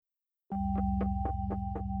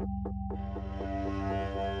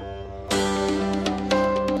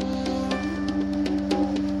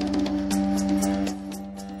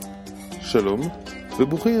שלום,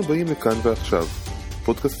 וברוכים הבאים לכאן ועכשיו,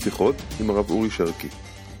 פודקאסט שיחות עם הרב אורי שרקי.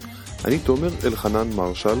 אני תומר אלחנן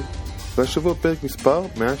מרשל, והשבוע פרק מספר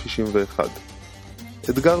 161.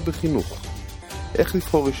 אתגר בחינוך. איך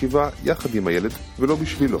לבחור ישיבה יחד עם הילד ולא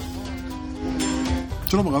בשבילו.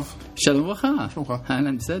 שלום הרב. שלום וברכה. שלומך.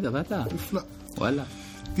 אהלן, בסדר, ואתה? נפלא. וואלה.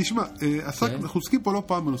 תשמע, אנחנו עוסקים פה לא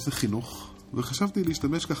פעם בנושא חינוך, וחשבתי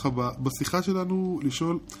להשתמש ככה בשיחה שלנו,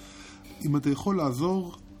 לשאול אם אתה יכול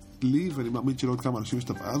לעזור לי, ואני מאמין שלא עוד כמה אנשים יש את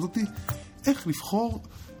הבעיה הזאת, איך לבחור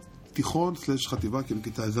תיכון / חטיבה, כאילו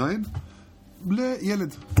כיתה ז'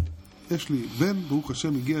 לילד. יש לי בן, ברוך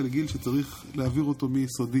השם, הגיע לגיל שצריך להעביר אותו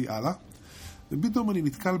מיסודי הלאה, ופתאום אני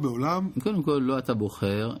נתקל בעולם... קודם כל, לא אתה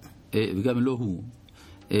בוחר, וגם לא הוא,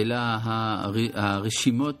 אלא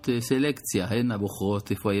הרשימות סלקציה, הן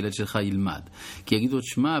הבוחרות איפה הילד שלך ילמד. כי יגידו,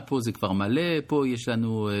 שמע, פה זה כבר מלא, פה יש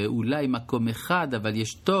לנו אולי מקום אחד, אבל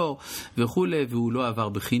יש תור וכו', והוא לא עבר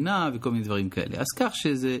בחינה וכל מיני דברים כאלה. אז כך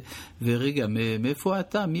שזה, ורגע, מאיפה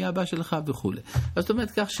אתה, מי הבא שלך וכו'. אז זאת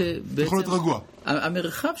אומרת כך שבעצם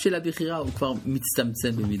המרחב של הבחירה הוא כבר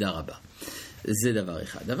מצטמצם במידה רבה. זה דבר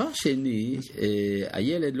אחד. דבר שני,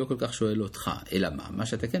 הילד לא כל כך שואל אותך, אלא מה? מה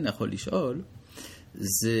שאתה כן יכול לשאול,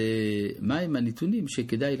 זה מהם הנתונים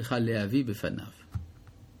שכדאי לך להביא בפניו.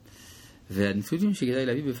 והנתונים שכדאי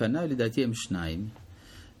להביא בפניו לדעתי הם שניים.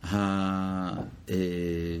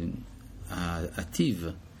 הטיב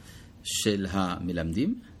של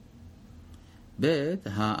המלמדים,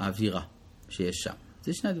 האווירה שיש שם.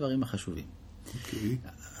 זה שני הדברים החשובים.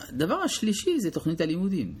 הדבר השלישי זה תוכנית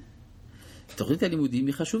הלימודים. תוכנית הלימודים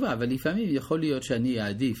היא חשובה, אבל לפעמים יכול להיות שאני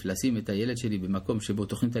אעדיף לשים את הילד שלי במקום שבו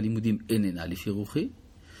תוכנית הלימודים איננה לפי רוחי,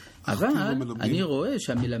 אבל אני רואה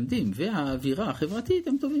שהמלמדים והאווירה החברתית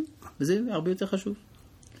הם טובים, וזה הרבה יותר חשוב.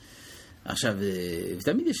 עכשיו,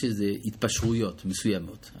 ותמיד יש איזה התפשרויות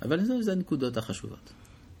מסוימות, אבל זה הנקודות החשובות.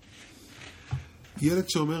 ילד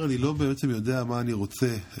שאומר, אני לא בעצם יודע מה אני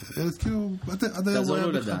רוצה, ילד כאילו, עד היום תעזור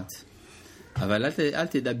לו לדעת, אבל אל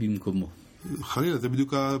תדע במקומו. חלילה, זה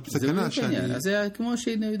בדיוק הסכנה שאני... אז זה כמו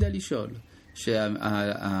שאינו יודע לשאול.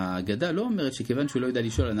 שהאגדה לא אומרת שכיוון שהוא לא יודע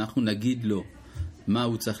לשאול, אנחנו נגיד לו מה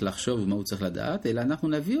הוא צריך לחשוב ומה הוא צריך לדעת, אלא אנחנו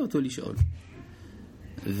נביא אותו לשאול.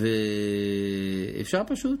 ואפשר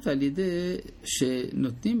פשוט על ידי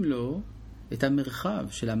שנותנים לו את המרחב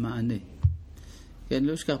של המענה. כן,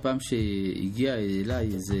 לא אשכח פעם שהגיעה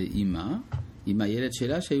אליי איזו אמא, עם הילד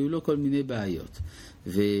שלה שהיו לו כל מיני בעיות.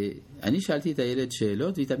 ואני שאלתי את הילד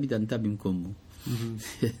שאלות והיא תמיד ענתה במקומו.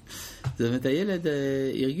 זאת אומרת, הילד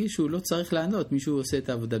הרגיש שהוא לא צריך לענות, מישהו עושה את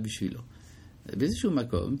העבודה בשבילו. באיזשהו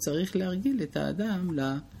מקום צריך להרגיל את האדם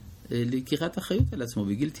לקיחת אחריות על עצמו.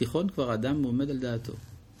 בגיל תיכון כבר האדם עומד על דעתו.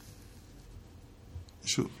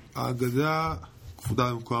 שוב, האגדה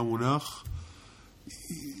כבודה במקום המונח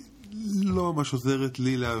לא ממש עוזרת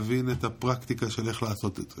לי להבין את הפרקטיקה של איך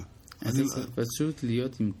לעשות את זה. אז זה פשוט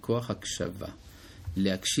להיות עם כוח הקשבה.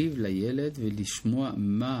 להקשיב לילד ולשמוע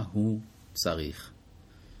מה הוא צריך,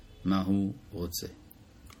 מה הוא רוצה.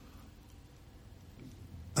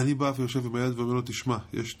 אני בא ויושב עם הילד ואומר לו, תשמע,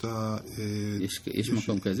 יש את ה... יש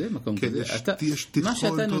מקום כזה, מקום כזה. יש תיכון, מה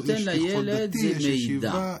שאתה נותן לילד זה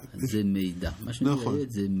מידע. זה מידע. מה שאני נכון. לילד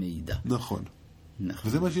זה מידע. נכון.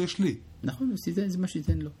 וזה מה שיש לי. נכון, זה מה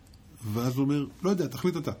שתיתן לו. ואז הוא אומר, לא יודע,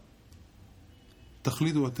 תחליט אתה.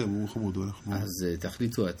 תחליטו אתם, הוא חמוד. אז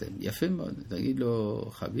תחליטו אתם. יפה מאוד. תגיד לו,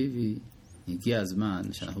 חביבי, הגיע הזמן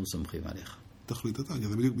שאנחנו סומכים עליך. תחליט אתה.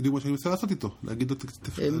 זה בדיוק מה שאני רוצה לעשות איתו. להגיד לו,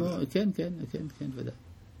 כן, ודאי.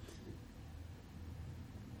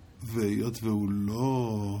 והיות והוא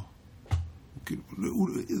לא...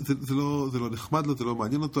 זה לא נחמד לו, זה לא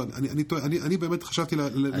מעניין אותו. אני באמת חשבתי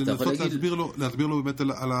לנסות להסביר לו באמת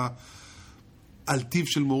על טיב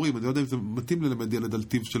של מורים. אני לא יודע אם זה מתאים ללמד ילד על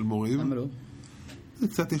טיב של מורים. למה לא?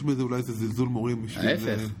 קצת יש בזה אולי איזה זלזול מורים.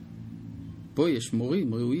 ההפך. פה יש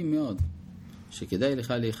מורים ראויים מאוד, שכדאי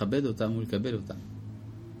לך לכבד אותם ולקבל אותם.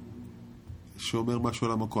 שאומר משהו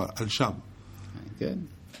על המקום, על שם. כן.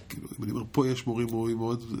 כאילו, אם אני אומר, פה יש מורים ראויים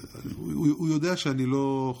מאוד, הוא יודע שאני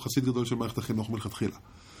לא חסיד גדול של מערכת החינוך מלכתחילה.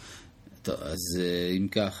 טוב, אז אם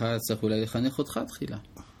ככה, צריך אולי לחנך אותך תחילה.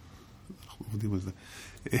 אנחנו עובדים על זה.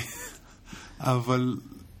 אבל...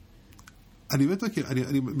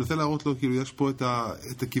 אני מנסה להראות לו, כאילו, יש פה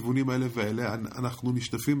את הכיוונים האלה והאלה, אנחנו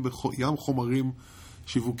נשתפים בים חומרים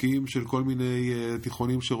שיווקיים של כל מיני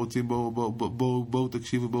תיכונים שרוצים, בואו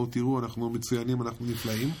תקשיבו, בואו תראו, אנחנו מצוינים, אנחנו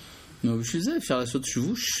נפלאים. נו, בשביל זה אפשר לעשות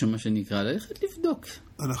שבוש, מה שנקרא, ללכת לבדוק.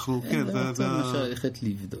 אנחנו, כן, זה... אפשר ללכת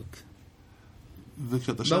לבדוק.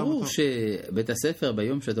 וכשאתה שם... ברור שבית הספר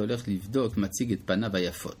ביום שאתה הולך לבדוק מציג את פניו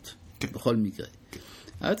היפות, בכל מקרה.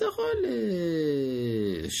 אתה יכול,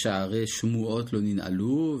 שערי שמועות לא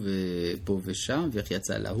ננעלו, ופה ושם, ואיך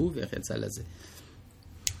יצא להוא, ואיך יצא לזה.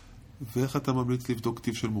 ואיך אתה ממליץ לבדוק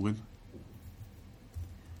טיב של מורים?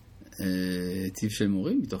 טיב של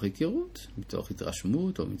מורים מתוך היכרות, מתוך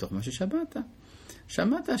התרשמות, או מתוך מה ששמעת.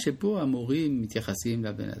 שמעת שפה המורים מתייחסים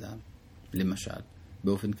לבן אדם, למשל,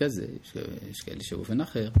 באופן כזה, יש כאלה שבאופן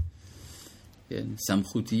אחר. כן,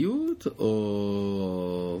 סמכותיות,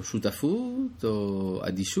 או שותפות, או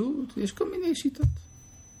אדישות, יש כל מיני שיטות.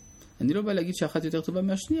 אני לא בא להגיד שאחת יותר טובה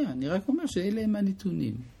מהשנייה, אני רק אומר שאלה הם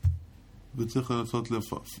הנתונים. וצריך לנסות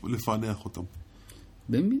לפענח אותם.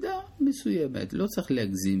 במידה מסוימת, לא צריך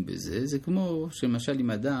להגזים בזה. זה כמו שמשל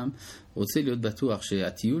אם אדם רוצה להיות בטוח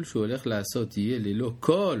שהטיול שהוא הולך לעשות יהיה ללא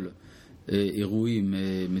כל אירועים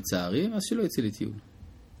מצערים, אז שלא יצא לטיול.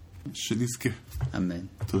 שנזכה. אמן.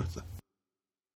 תודה.